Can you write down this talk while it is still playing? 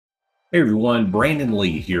Hey everyone, Brandon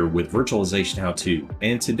Lee here with Virtualization How To,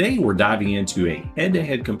 and today we're diving into a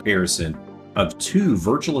head-to-head comparison of two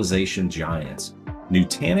virtualization giants,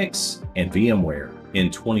 Nutanix and VMware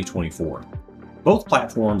in 2024. Both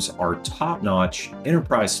platforms are top-notch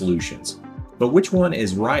enterprise solutions, but which one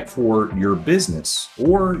is right for your business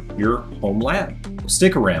or your home lab?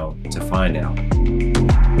 Stick around to find out.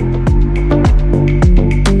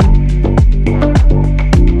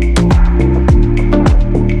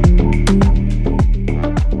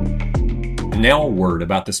 Now a word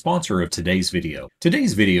about the sponsor of today's video.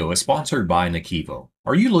 Today's video is sponsored by Nekivo.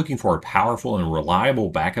 Are you looking for a powerful and reliable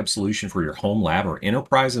backup solution for your home lab or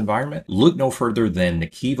enterprise environment? Look no further than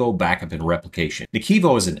Nekivo Backup and Replication.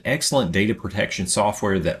 Nekivo is an excellent data protection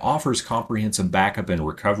software that offers comprehensive backup and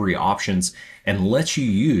recovery options and lets you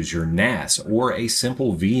use your NAS or a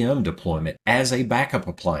simple VM deployment as a backup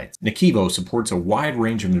appliance. Nekivo supports a wide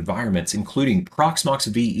range of environments including Proxmox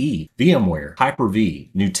VE, VMware, Hyper-V,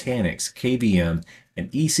 Nutanix, KVM, and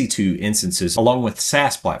EC2 instances, along with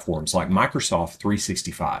SaaS platforms like Microsoft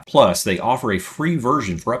 365. Plus, they offer a free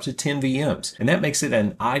version for up to 10 VMs, and that makes it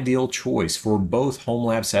an ideal choice for both home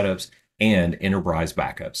lab setups and enterprise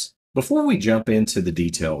backups. Before we jump into the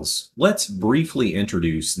details, let's briefly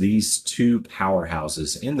introduce these two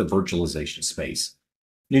powerhouses in the virtualization space.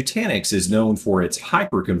 Nutanix is known for its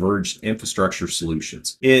hyper-converged infrastructure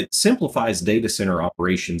solutions. It simplifies data center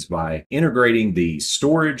operations by integrating the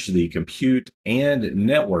storage, the compute, and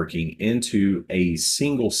networking into a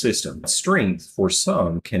single system. Strength for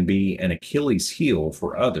some can be an Achilles heel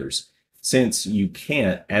for others, since you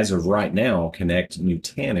can't, as of right now, connect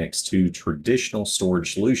Nutanix to traditional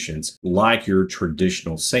storage solutions like your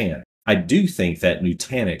traditional SAN. I do think that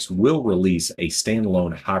Nutanix will release a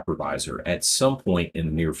standalone hypervisor at some point in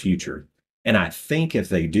the near future. And I think if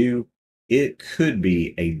they do, it could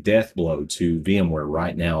be a death blow to VMware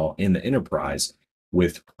right now in the enterprise,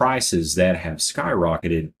 with prices that have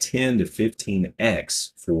skyrocketed 10 to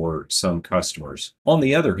 15x for some customers. On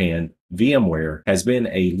the other hand, VMware has been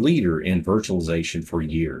a leader in virtualization for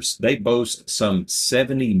years. They boast some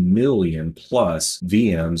 70 million plus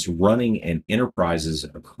VMs running in enterprises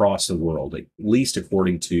across the world, at least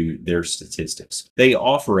according to their statistics. They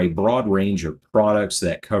offer a broad range of products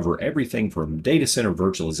that cover everything from data center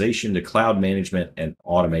virtualization to cloud management and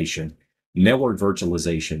automation, network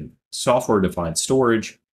virtualization, software-defined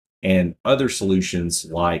storage, and other solutions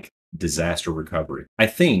like disaster recovery. I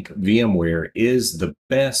think VMware is the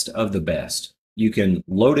best of the best. You can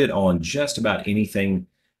load it on just about anything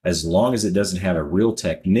as long as it doesn't have a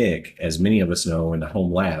Realtek NIC, as many of us know in the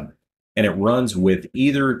home lab. And it runs with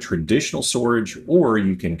either traditional storage, or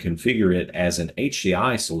you can configure it as an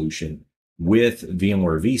HCI solution with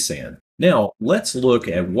VMware vSAN. Now, let's look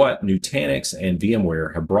at what Nutanix and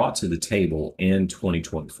VMware have brought to the table in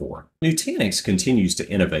 2024. Nutanix continues to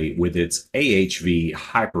innovate with its AHV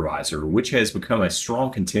hypervisor, which has become a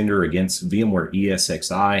strong contender against VMware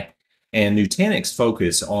ESXi, and Nutanix's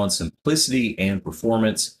focus on simplicity and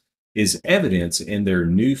performance is evident in their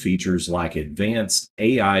new features like advanced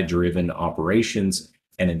AI-driven operations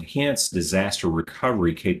and enhanced disaster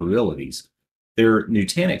recovery capabilities. Their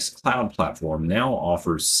Nutanix cloud platform now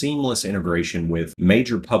offers seamless integration with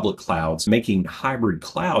major public clouds, making hybrid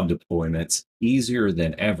cloud deployments easier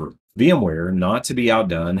than ever. VMware, not to be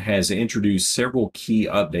outdone, has introduced several key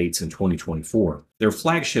updates in 2024. Their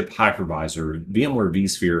flagship hypervisor, VMware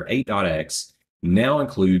vSphere 8.x, now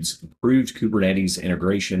includes improved Kubernetes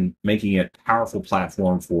integration, making it a powerful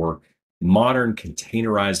platform for modern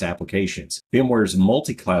containerized applications. VMware's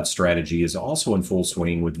multi-cloud strategy is also in full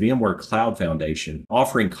swing with VMware Cloud Foundation,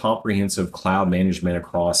 offering comprehensive cloud management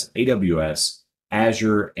across AWS,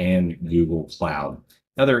 Azure, and Google Cloud.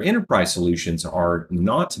 Now, their enterprise solutions are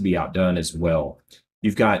not to be outdone as well.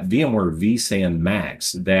 You've got VMware vSAN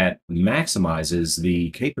Max that maximizes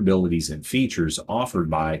the capabilities and features offered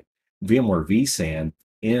by VMware vSAN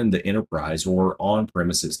in the enterprise or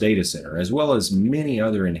on-premises data center, as well as many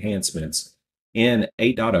other enhancements in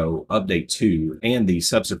 8.0 Update 2 and the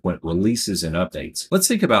subsequent releases and updates. Let's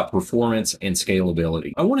think about performance and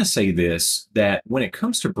scalability. I want to say this, that when it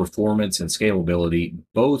comes to performance and scalability,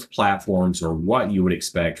 both platforms are what you would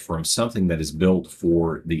expect from something that is built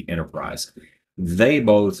for the enterprise. They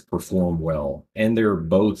both perform well and they're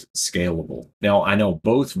both scalable. Now, I know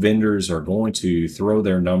both vendors are going to throw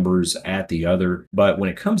their numbers at the other, but when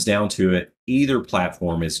it comes down to it, either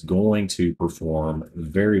platform is going to perform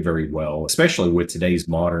very, very well, especially with today's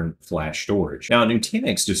modern flash storage. Now,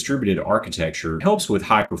 Nutanix distributed architecture helps with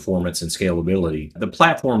high performance and scalability. The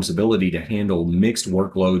platform's ability to handle mixed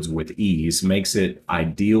workloads with ease makes it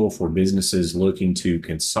ideal for businesses looking to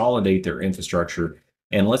consolidate their infrastructure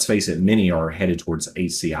And let's face it, many are headed towards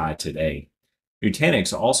HCI today.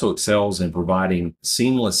 Nutanix also excels in providing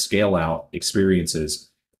seamless scale out experiences,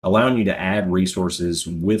 allowing you to add resources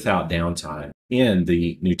without downtime in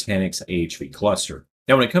the Nutanix AHV cluster.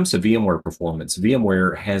 Now, when it comes to VMware performance,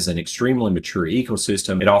 VMware has an extremely mature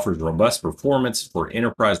ecosystem. It offers robust performance for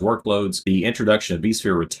enterprise workloads. The introduction of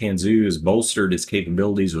vSphere with Tanzu has bolstered its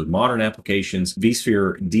capabilities with modern applications.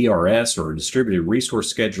 vSphere DRS, or Distributed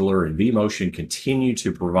Resource Scheduler, and vMotion continue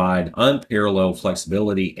to provide unparalleled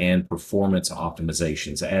flexibility and performance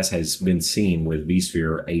optimizations, as has been seen with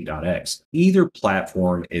vSphere 8.x. Either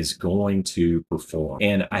platform is going to perform,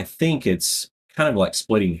 and I think it's kind of like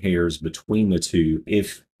splitting hairs between the two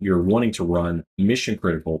if you're wanting to run mission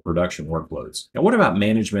critical production workloads. Now, what about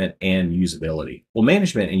management and usability? Well,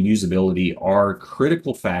 management and usability are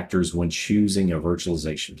critical factors when choosing a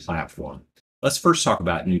virtualization platform. Let's first talk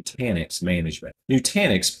about Nutanix management.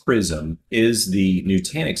 Nutanix Prism is the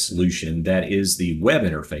Nutanix solution that is the web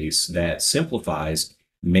interface that simplifies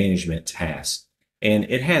management tasks. And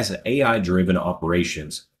it has AI-driven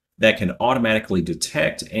operations that can automatically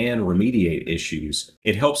detect and remediate issues.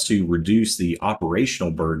 It helps to reduce the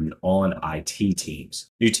operational burden on IT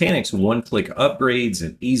teams. Nutanix one-click upgrades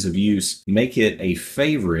and ease of use make it a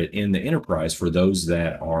favorite in the enterprise for those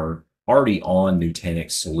that are already on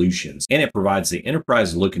Nutanix solutions. And it provides the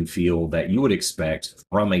enterprise look and feel that you would expect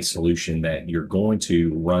from a solution that you're going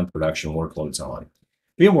to run production workloads on.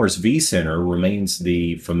 VMware's vCenter remains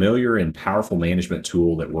the familiar and powerful management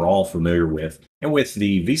tool that we're all familiar with. And with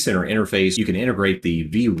the vCenter interface, you can integrate the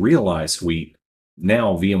vRealize suite,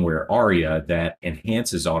 now VMware Aria, that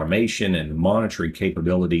enhances automation and monitoring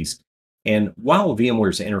capabilities. And while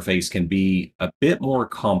VMware's interface can be a bit more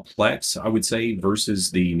complex, I would say,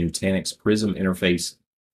 versus the Nutanix Prism interface,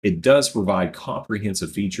 it does provide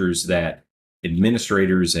comprehensive features that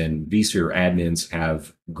administrators and vSphere admins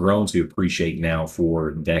have grown to appreciate now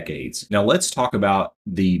for decades. Now, let's talk about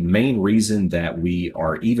the main reason that we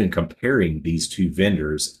are even comparing these two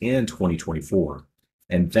vendors in 2024,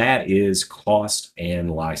 and that is cost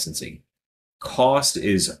and licensing. Cost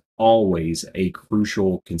is always a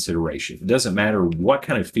crucial consideration. It doesn't matter what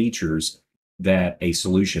kind of features that a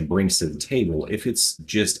solution brings to the table. If it's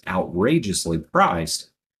just outrageously priced,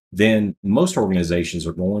 then most organizations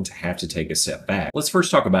are going to have to take a step back. Let's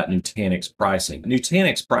first talk about Nutanix pricing.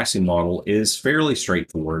 Nutanix pricing model is fairly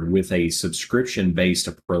straightforward with a subscription-based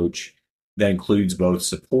approach that includes both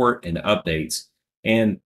support and updates.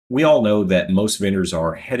 And we all know that most vendors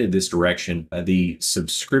are headed this direction. The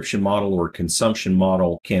subscription model or consumption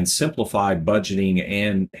model can simplify budgeting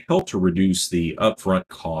and help to reduce the upfront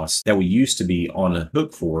costs that we used to be on the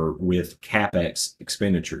hook for with CapEx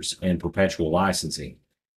expenditures and perpetual licensing.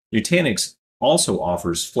 Nutanix also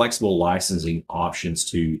offers flexible licensing options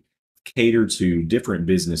to cater to different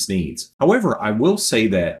business needs. However, I will say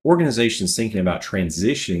that organizations thinking about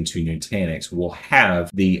transitioning to Nutanix will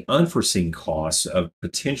have the unforeseen costs of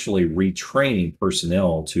potentially retraining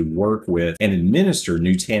personnel to work with and administer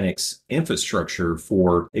Nutanix infrastructure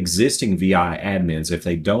for existing VI admins if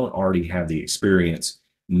they don't already have the experience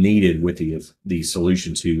needed with the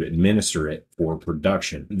solution to administer it for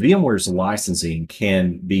production. VMware's licensing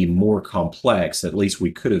can be more complex. At least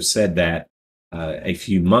we could have said that a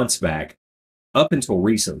few months back, up until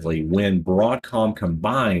recently, when Broadcom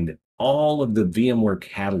combined all of the VMware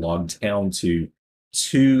catalog down to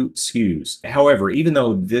 2 SKUs. However, even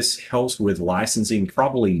though this helps with licensing,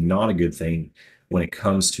 probably not a good thing when it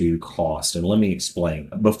comes to cost. And let me explain.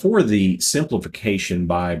 Before the simplification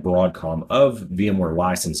by Broadcom of VMware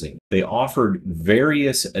licensing, they offered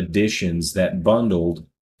various editions that bundled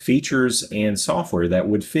features and software that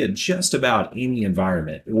would fit just about any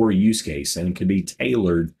environment or use case and could be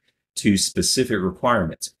tailored to specific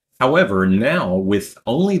requirements. However, now with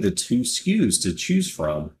only the 2 SKUs to choose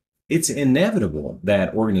from, it's inevitable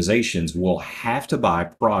that organizations will have to buy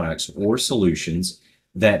products or solutions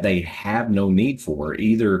that they have no need for,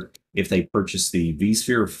 either if they purchase the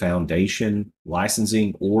vSphere Foundation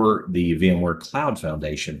licensing or the VMware Cloud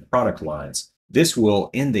Foundation product lines. This will,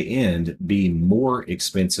 in the end, be more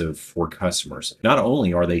expensive for customers. Not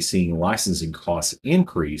only are they seeing licensing costs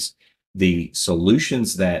increase, the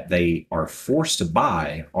solutions that they are forced to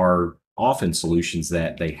buy are often solutions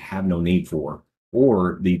that they have no need for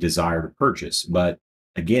or the desire to purchase. But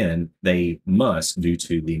again, they must due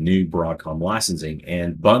to the new Broadcom licensing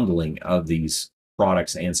and bundling of these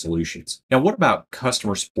products and solutions. Now, what about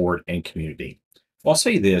customer support and community? Well, I'll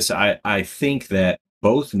say this, I think that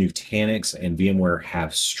both Nutanix and VMware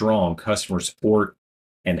have strong customer support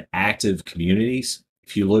and active communities.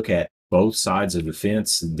 If you look at both sides of the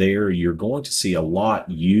fence there, you're going to see a lot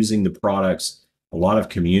using the products a lot of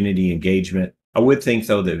community engagement. I would think,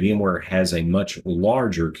 though, that VMware has a much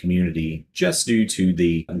larger community just due to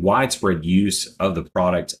the widespread use of the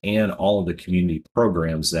product and all of the community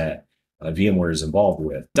programs that VMware is involved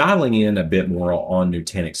with. Dialing in a bit more on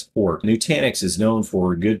Nutanix support. Nutanix is known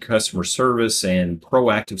for good customer service and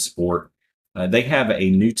proactive support. They have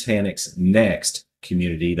a Nutanix Next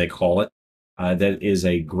community, they call it, that is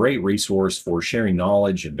a great resource for sharing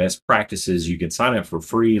knowledge and best practices. You can sign up for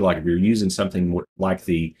free, like if you're using something like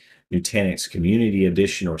the Nutanix Community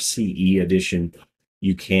Edition or CE Edition,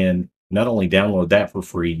 you can not only download that for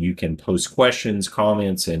free, you can post questions,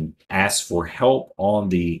 comments, and ask for help on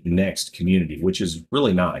the Next community, which is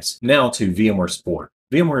really nice. Now to VMware support.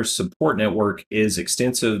 VMware's support network is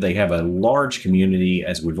extensive. They have a large community,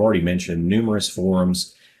 as we've already mentioned, numerous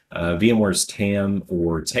forums. VMware's TAM,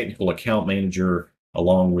 or Technical Account Manager,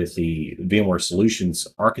 along with the VMware Solutions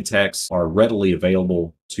Architects, are readily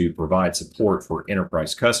available to provide support for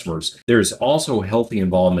enterprise customers. There's also healthy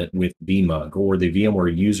involvement with VMUG, or the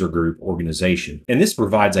VMware User Group organization. And this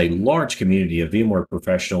provides a large community of VMware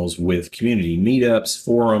professionals with community meetups,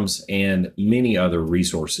 forums, and many other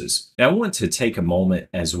resources. Now, I want to take a moment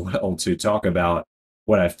as well to talk about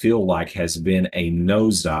what I feel like has been a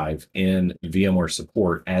nosedive in VMware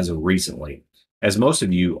support as of recently. As most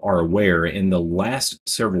of you are aware, in the last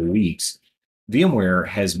several weeks, VMware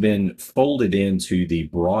has been folded into the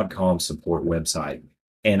Broadcom support website.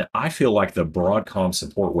 And I feel like the Broadcom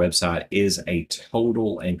support website is a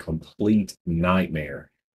total and complete nightmare.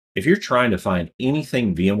 If you're trying to find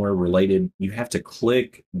anything VMware related, you have to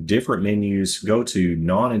click different menus, go to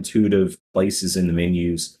non-intuitive places in the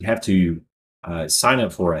menus. You have to sign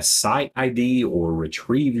up for a site ID or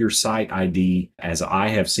retrieve your site ID, as I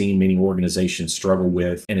have seen many organizations struggle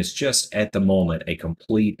with, and it's just at the moment a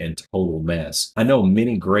complete and total mess. I know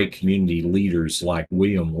many great community leaders like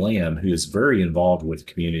William Lamb, who is very involved with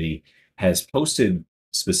community, has posted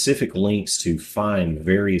specific links to find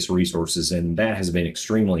various resources, and that has been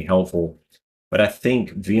extremely helpful. But I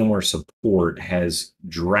think VMware support has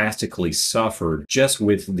drastically suffered just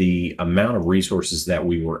with the amount of resources that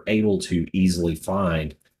we were able to easily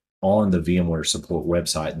find on the VMware support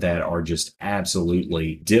website that are just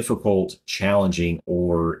absolutely difficult, challenging,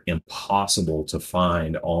 or impossible to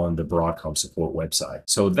find on the Broadcom support website.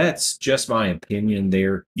 So that's just my opinion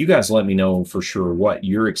there. You guys let me know for sure what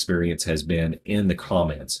your experience has been in the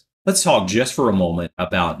comments. Let's talk just for a moment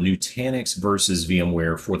about Nutanix versus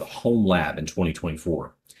VMware for the home lab in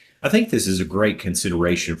 2024. I think this is a great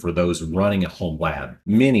consideration for those running a home lab.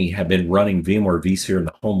 Many have been running VMware vSphere in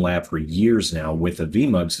the home lab for years now with a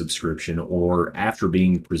VMUG subscription, or after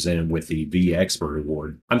being presented with the vExpert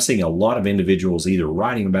award. I'm seeing a lot of individuals either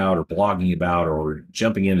writing about or blogging about or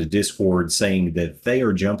jumping into Discord saying that they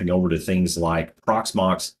are jumping over to things like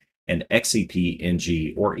Proxmox and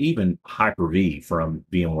XCP-NG, or even Hyper-V from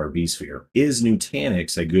VMware vSphere. Is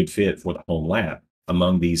Nutanix a good fit for the home lab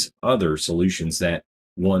among these other solutions that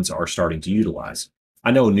ones are starting to utilize?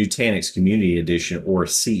 I know Nutanix Community Edition, or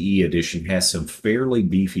CE Edition, has some fairly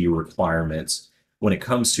beefy requirements when it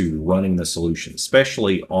comes to running the solution,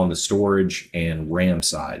 especially on the storage and RAM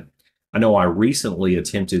side. I know I recently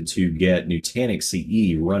attempted to get Nutanix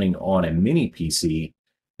CE running on a mini PC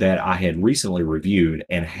that I had recently reviewed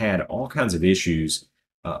and had all kinds of issues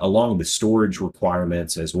along the storage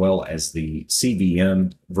requirements, as well as the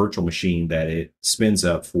CVM virtual machine that it spins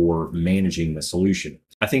up for managing the solution.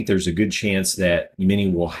 I think there's a good chance that many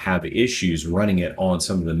will have issues running it on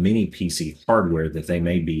some of the mini PC hardware that they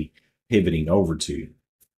may be pivoting over to.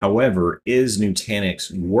 However, is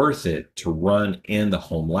Nutanix worth it to run in the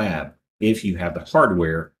home lab if you have the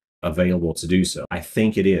hardware available to do so? I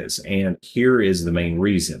think it is, and here is the main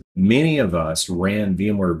reason. Many of us ran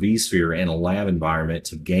VMware vSphere in a lab environment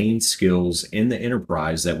to gain skills in the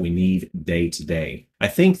enterprise that we need day to day. I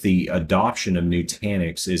think the adoption of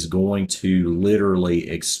Nutanix is going to literally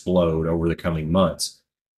explode over the coming months.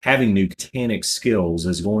 Having Nutanix skills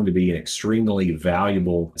is going to be an extremely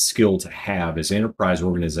valuable skill to have as enterprise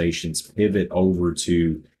organizations pivot over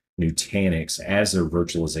to Nutanix as their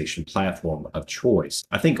virtualization platform of choice.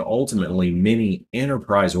 I think ultimately many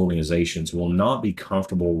enterprise organizations will not be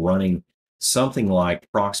comfortable running something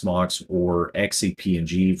like Proxmox or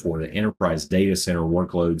XCP-NG for the enterprise data center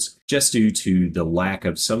workloads, just due to the lack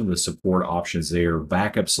of some of the support options there,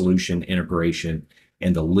 backup solution integration,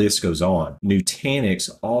 and the list goes on. Nutanix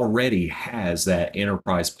already has that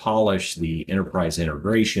enterprise polish, the enterprise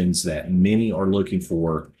integrations that many are looking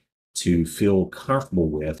for to feel comfortable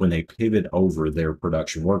with when they pivot over their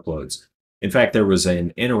production workloads. In fact, there was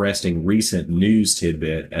an interesting recent news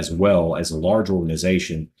tidbit, as well as a large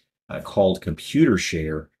organization called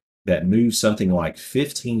Computershare that moved something like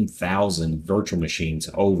 15,000 virtual machines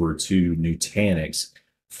over to Nutanix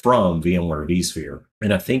from VMware vSphere.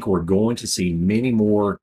 And I think we're going to see many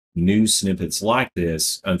more news snippets like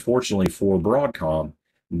this, unfortunately for Broadcom,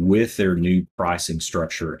 with their new pricing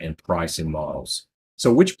structure and pricing models.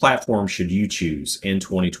 So which platform should you choose in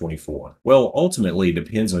 2024? Well, ultimately it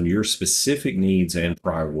depends on your specific needs and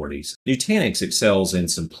priorities. Nutanix excels in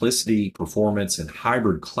simplicity, performance, and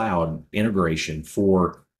hybrid cloud integration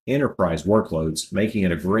for enterprise workloads, making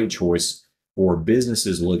it a great choice for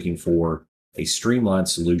businesses looking for a streamlined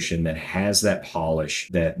solution that has that polish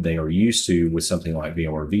that they are used to with something like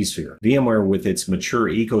VMware vSphere. VMware, with its mature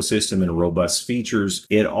ecosystem and robust features,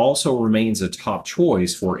 it also remains a top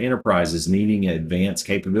choice for enterprises needing advanced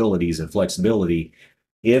capabilities and flexibility.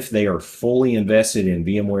 If they are fully invested in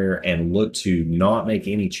VMware and look to not make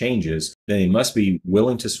any changes, then they must be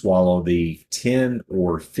willing to swallow the 10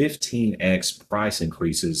 or 15x price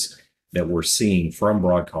increases that we're seeing from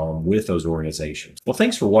Broadcom with those organizations. Well,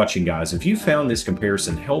 thanks for watching, guys. If you found this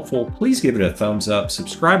comparison helpful, please give it a thumbs up,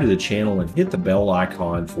 subscribe to the channel, and hit the bell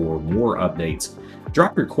icon for more updates.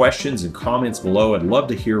 Drop your questions and comments below. I'd love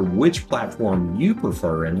to hear which platform you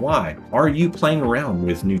prefer and why. Are you playing around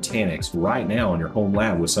with Nutanix right now in your home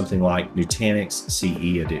lab with something like Nutanix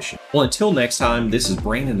CE Edition? Well, until next time, this is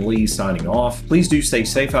Brandon Lee signing off. Please do stay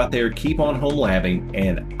safe out there, keep on home labbing,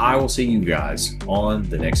 and I will see you guys on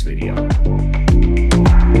the next video.